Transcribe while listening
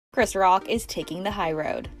Chris Rock is taking the high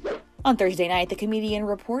road. On Thursday night, the comedian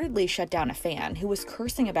reportedly shut down a fan who was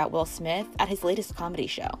cursing about Will Smith at his latest comedy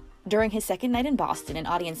show. During his second night in Boston, an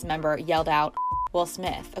audience member yelled out, "Will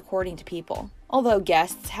Smith," according to People. Although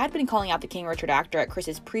guests had been calling out the King Richard actor at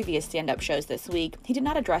Chris's previous stand-up shows this week, he did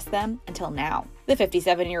not address them until now. The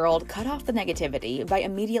 57-year-old cut off the negativity by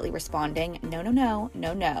immediately responding, "No, no, no,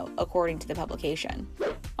 no, no," according to the publication.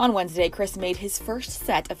 On Wednesday, Chris made his first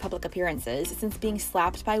set of public appearances since being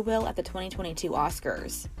slapped by Will at the 2022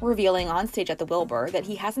 Oscars, revealing on stage at the Wilbur that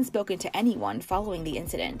he hasn't spoken to anyone following the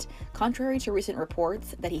incident, contrary to recent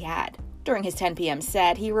reports that he had. During his 10 p.m.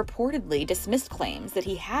 set, he reportedly dismissed claims that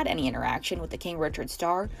he had any interaction with the King Richard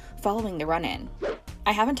star following the run-in.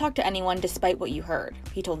 "I haven't talked to anyone despite what you heard,"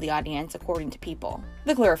 he told the audience, according to People.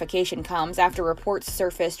 The clarification comes after reports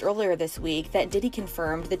surfaced earlier this week that Diddy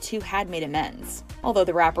confirmed the two had made amends, although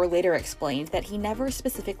the rapper later explained that he never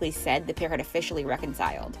specifically said the pair had officially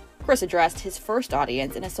reconciled. Chris addressed his first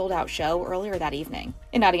audience in a sold-out show earlier that evening.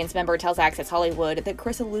 An audience member tells Access Hollywood that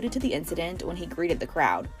Chris alluded to the incident when he greeted the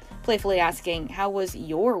crowd, playfully asking, "How was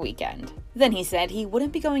your weekend?" Then he said he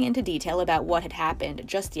wouldn't be going into detail about what had happened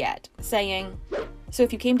just yet, saying, "So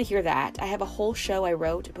if you came to hear that, I have a whole show I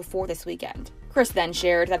wrote before this weekend." Chris then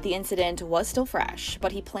shared that the incident was still fresh,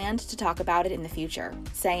 but he planned to talk about it in the future,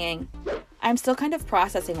 saying, "I'm still kind of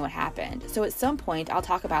processing what happened, so at some point I'll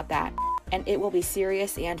talk about that, and it will be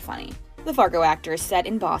serious and funny." The Fargo actor's set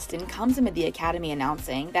in Boston comes amid the Academy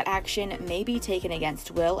announcing that action may be taken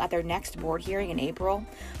against Will at their next board hearing in April,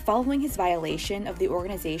 following his violation of the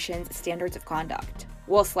organization's standards of conduct.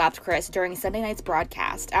 Will slapped Chris during Sunday night's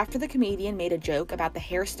broadcast after the comedian made a joke about the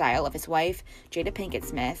hairstyle of his wife, Jada Pinkett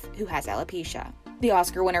Smith, who has alopecia. The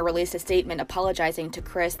Oscar winner released a statement apologizing to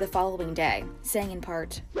Chris the following day, saying in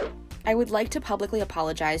part, "I would like to publicly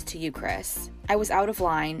apologize to you, Chris. I was out of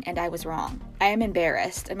line and I was wrong. I am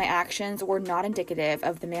embarrassed and my actions were not indicative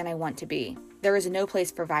of the man I want to be. There is no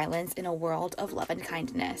place for violence in a world of love and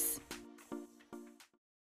kindness."